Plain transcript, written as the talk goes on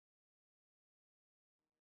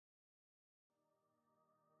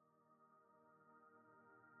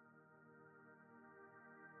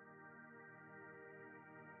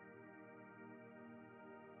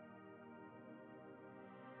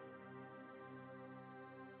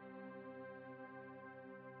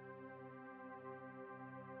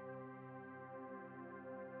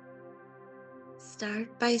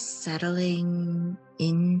Start by settling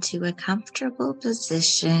into a comfortable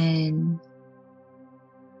position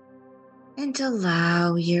and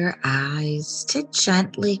allow your eyes to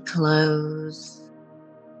gently close.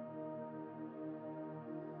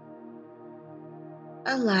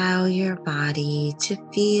 Allow your body to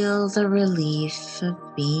feel the relief of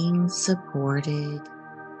being supported.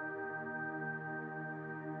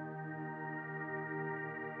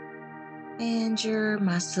 And your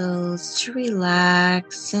muscles to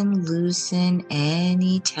relax and loosen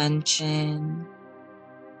any tension.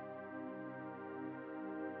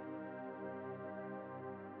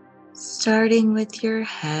 Starting with your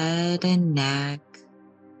head and neck,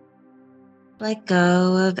 let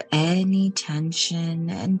go of any tension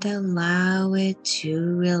and allow it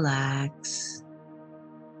to relax.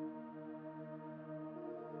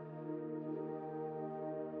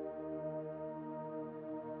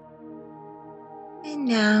 And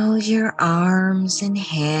now your arms and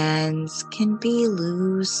hands can be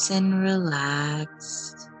loose and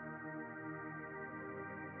relaxed.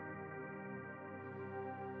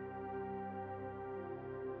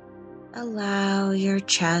 Allow your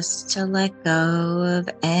chest to let go of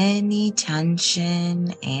any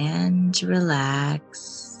tension and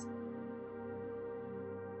relax.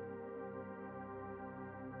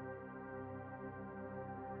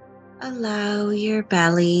 Allow your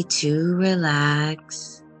belly to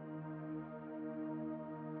relax.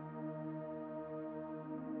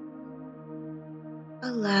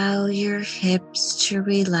 Allow your hips to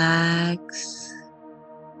relax.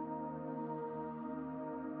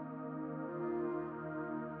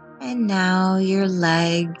 And now your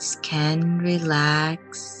legs can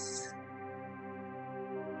relax.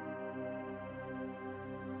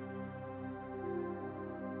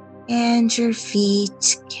 And your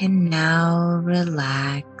feet can now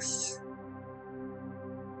relax.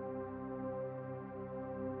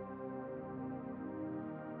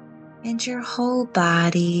 And your whole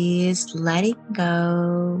body is letting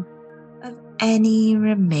go of any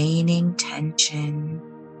remaining tension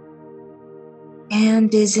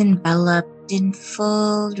and is enveloped in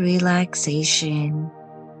full relaxation.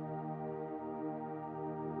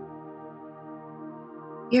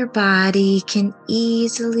 Your body can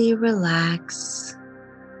easily relax.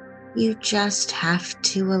 You just have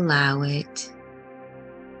to allow it.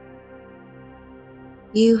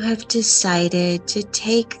 You have decided to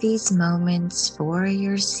take these moments for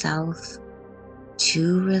yourself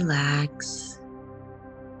to relax.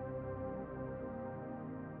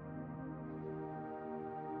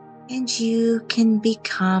 And you can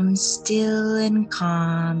become still and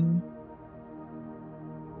calm.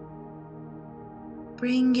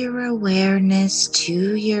 Bring your awareness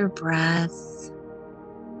to your breath,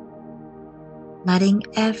 letting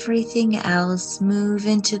everything else move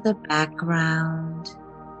into the background.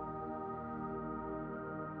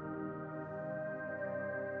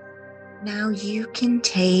 Now you can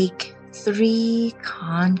take 3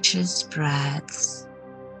 conscious breaths,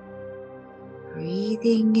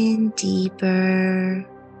 breathing in deeper,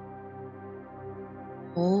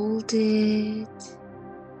 hold it,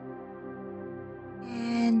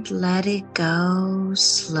 and let it go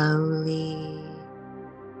slowly.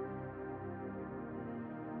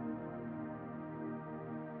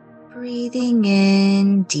 Breathing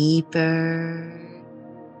in deeper,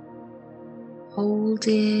 hold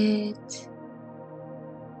it,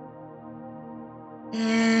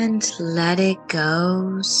 and let it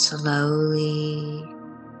go slowly.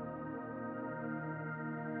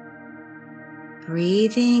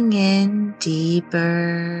 Breathing in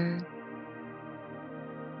deeper,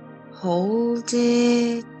 hold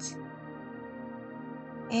it,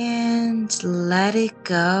 and let it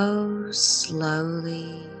go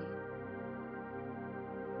slowly.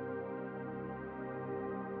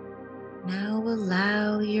 Now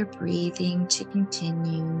allow your breathing to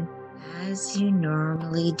continue as you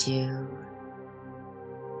normally do.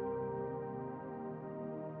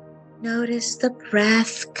 Notice the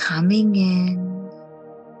breath coming in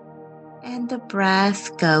and the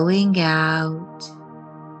breath going out.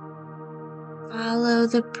 Follow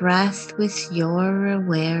the breath with your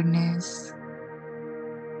awareness,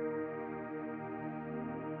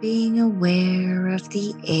 being aware of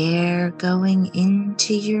the air going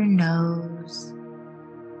into your nose,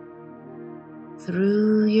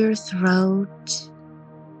 through your throat,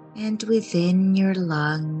 and within your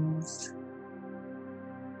lungs,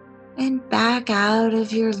 and back out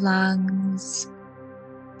of your lungs,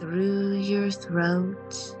 through your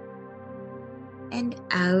throat, and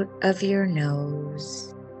out of your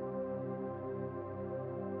nose.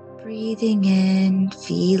 Breathing in,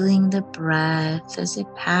 feeling the breath as it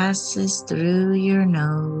passes through your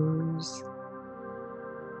nose.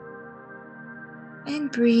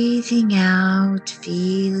 And breathing out,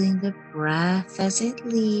 feeling the breath as it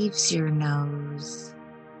leaves your nose.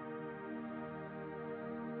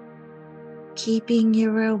 Keeping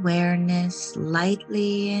your awareness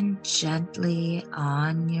lightly and gently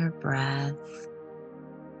on your breath.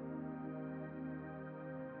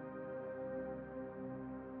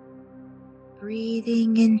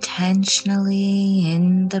 Breathing intentionally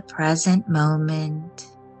in the present moment.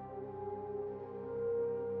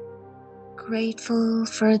 Grateful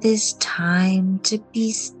for this time to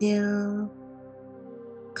be still,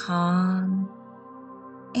 calm,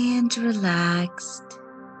 and relaxed.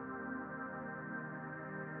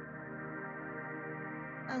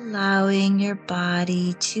 Allowing your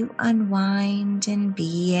body to unwind and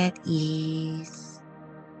be at ease.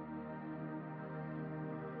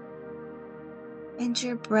 And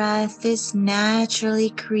your breath is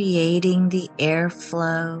naturally creating the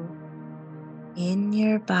airflow in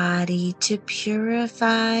your body to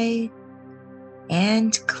purify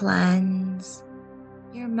and cleanse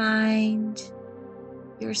your mind,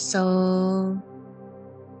 your soul,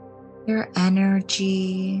 your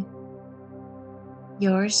energy,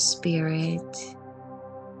 your spirit.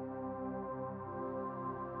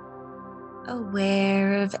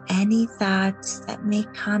 Aware of any thoughts that may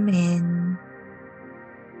come in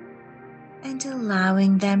and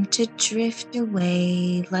allowing them to drift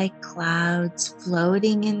away like clouds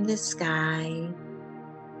floating in the sky.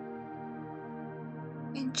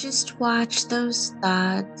 And just watch those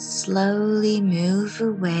thoughts slowly move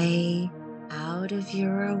away out of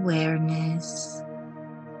your awareness.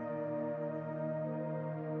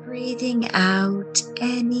 Breathing out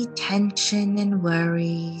any tension and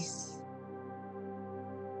worries.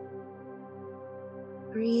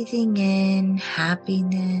 Breathing in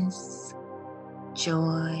happiness,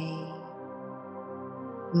 joy,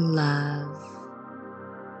 love.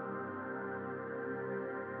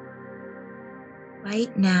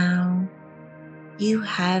 Right now, you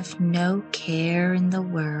have no care in the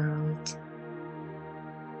world.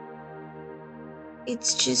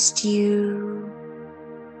 It's just you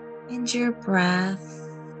and your breath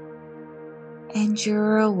and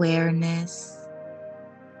your awareness.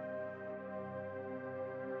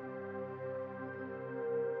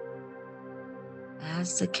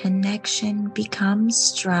 As the connection becomes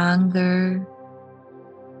stronger,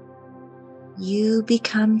 you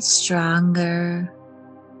become stronger,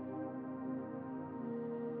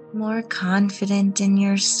 more confident in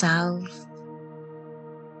yourself,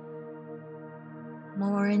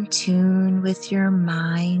 more in tune with your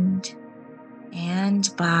mind and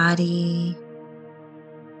body,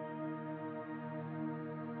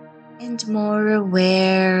 and more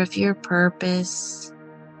aware of your purpose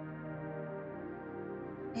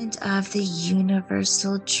and of the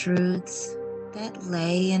universal truths that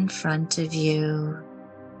lay in front of you.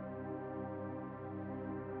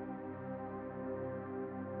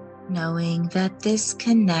 Knowing that this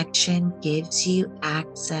connection gives you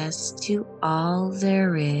access to all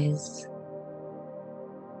there is.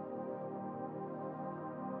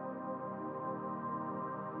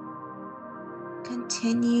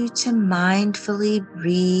 Continue to mindfully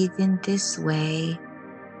breathe in this way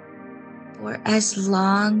for as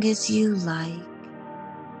long as you like.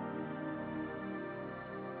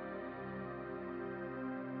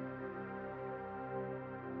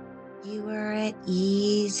 You are at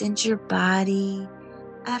ease and your body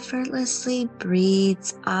effortlessly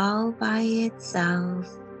breathes all by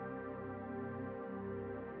itself.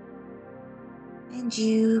 And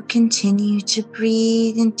you continue to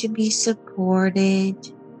breathe and to be supported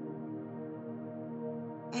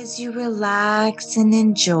as you relax and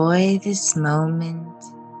enjoy this moment.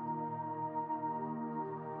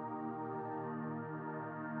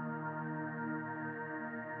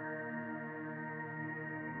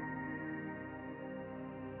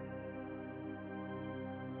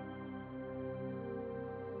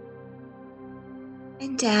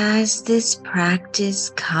 And as this practice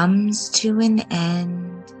comes to an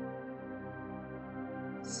end,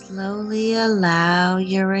 slowly allow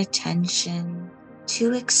your attention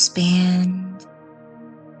to expand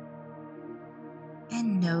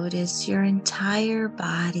and notice your entire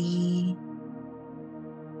body,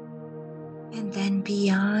 and then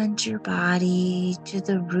beyond your body to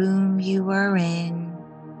the room you are in.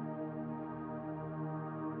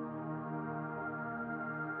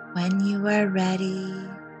 When you are ready,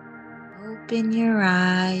 open your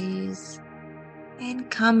eyes and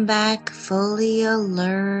come back fully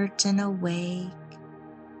alert and awake,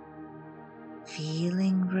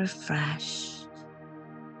 feeling refreshed.